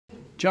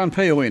John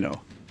Paolino.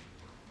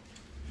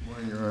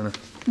 Morning, Your Honor.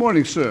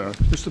 Morning, sir.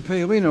 Mr.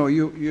 Paolino,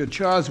 you're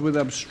charged with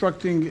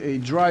obstructing a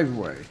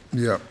driveway.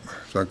 Yeah,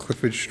 it's on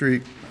Clifford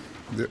Street.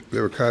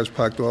 There were cars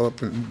parked all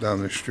up and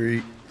down the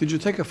street. Did you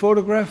take a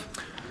photograph?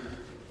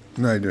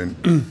 No, I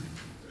didn't.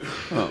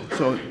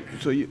 Oh,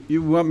 so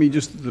you want me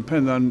just to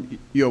depend on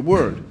your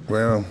word?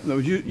 Well, No,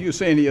 you're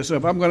saying to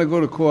yourself, I'm going to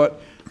go to court,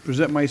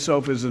 present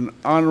myself as an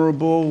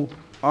honorable,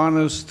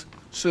 honest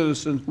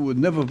citizen who would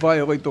never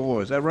violate the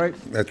law. Is that right?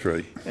 that's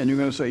right. And you're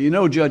going to say, you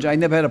know, Judge, I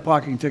never had a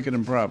parking ticket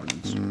in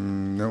Providence.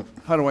 No,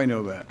 How do I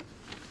know that?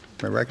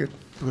 my record?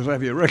 Because I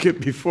have your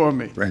record before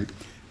me. Right.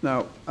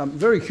 Now, I'm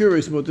very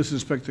curious about this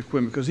Inspector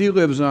Quinn, because he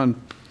lives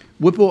on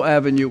Whipple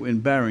Avenue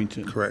in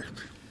Barrington. Correct.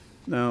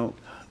 Now,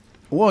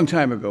 a long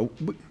time ago,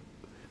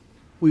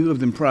 we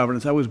lived in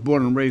Providence. I was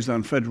born and raised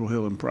on Federal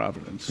Hill in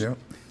Providence. Yeah.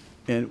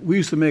 And we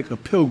used to make a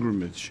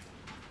pilgrimage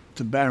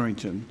to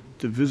Barrington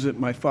to visit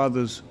my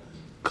father's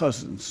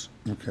cousins.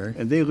 Okay.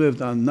 And they lived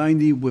on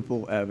 90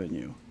 Whipple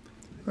Avenue.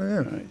 Oh, yeah.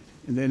 Right?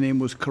 And their name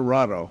was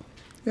Corrado.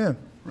 Yeah.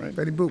 Right.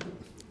 Betty Boop.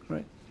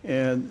 Right?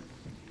 And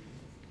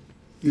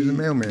He's a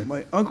mailman.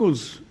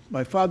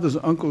 my father's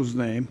uncle's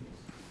name,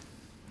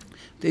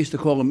 they used to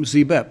call him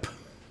Zebep.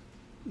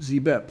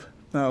 Zebep.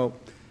 Now,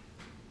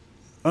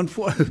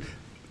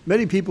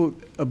 many people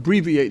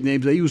abbreviate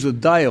names. They use a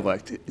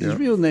dialect. His Yeah.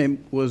 real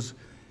name was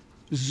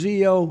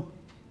Zio,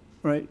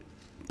 right,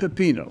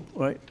 Peppino,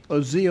 right,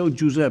 or Zio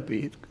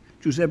Giuseppe.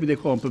 Giuseppe, they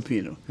call him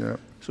Peppino. Yeah.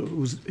 So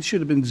it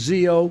should have been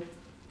Zio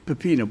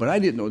Peppino, but I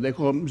didn't know. They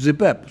call him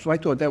Zebep, so I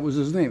thought that was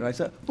his name. I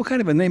said, what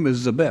kind of a name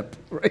is Zebep,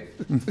 right?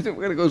 We're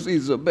going to go see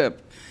Zebep.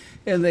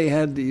 And they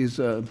had these,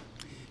 in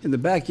the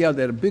backyard,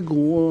 they had a big,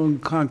 long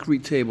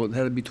concrete table that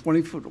had to be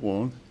 20 foot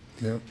long.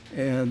 Yeah.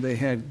 And they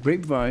had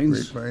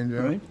grapevines. Grapevines, yeah.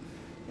 Right?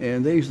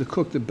 And they used to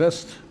cook the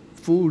best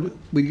food.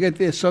 We'd get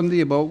there Sunday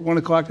about 1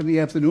 o'clock in the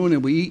afternoon,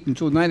 and we eat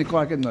until 9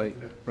 o'clock at night,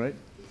 right?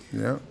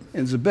 Yeah.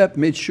 And Zebep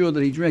made sure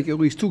that he drank at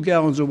least 2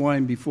 gallons of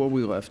wine before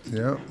we left.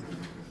 Yeah.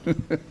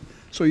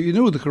 So you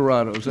knew the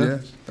Corrados, huh?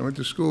 Yes. I went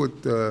to school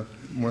with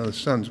one of the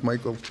sons,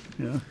 Michael.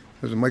 Yeah.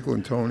 There's a Michael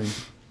and Tony.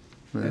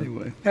 Yeah.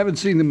 Anyway, haven't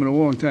seen them in a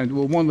long time. They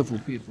were wonderful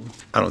people.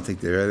 I don't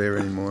think they're there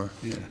anymore.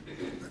 Yeah.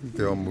 I think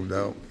they all moved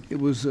out. It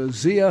was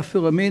Zia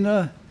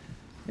Filomena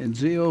and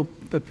Zio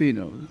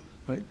Peppino,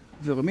 right?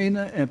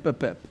 Filomena and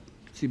Pepep,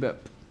 Zebep.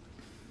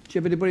 Do you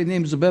have anybody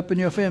named Zebep in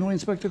your family,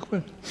 Inspector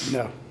Quinn?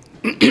 No.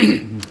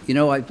 You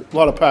know, A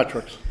lot of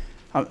Patricks.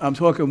 I'm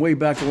talking way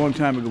back a long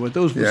time ago, but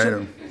those were, Yeah, I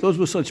know. those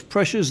were such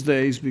precious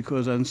days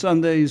because on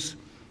Sundays,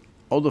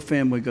 all the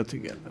family got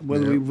together,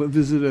 whether Yeah. we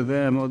visited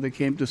them or they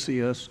came to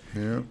see us.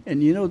 Yeah.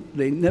 And you know,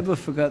 they never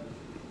forgot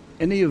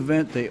any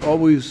event, they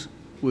always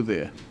were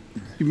there.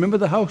 You remember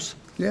the house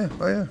Yeah.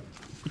 Oh, yeah.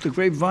 with the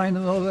grapevine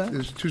and all that?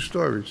 There's 2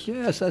 stories.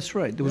 Yes, that's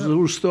right. There was a Yeah.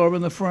 little store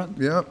in the front.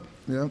 Yeah.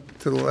 Yeah.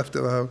 To the left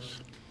of the house.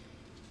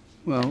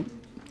 Well,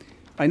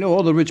 I know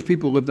all the rich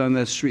people lived on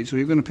that street, so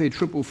you're going to pay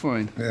triple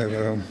fine. Yeah.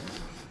 Well,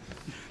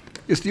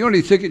 It's the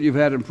only ticket you've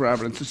had in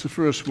Providence. It's the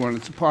first one.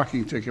 It's a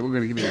parking ticket. We're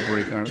going to give you a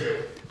break on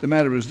it. The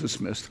matter is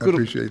dismissed. I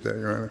appreciate that,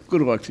 Your Honor.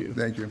 Good luck to you.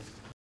 Thank you.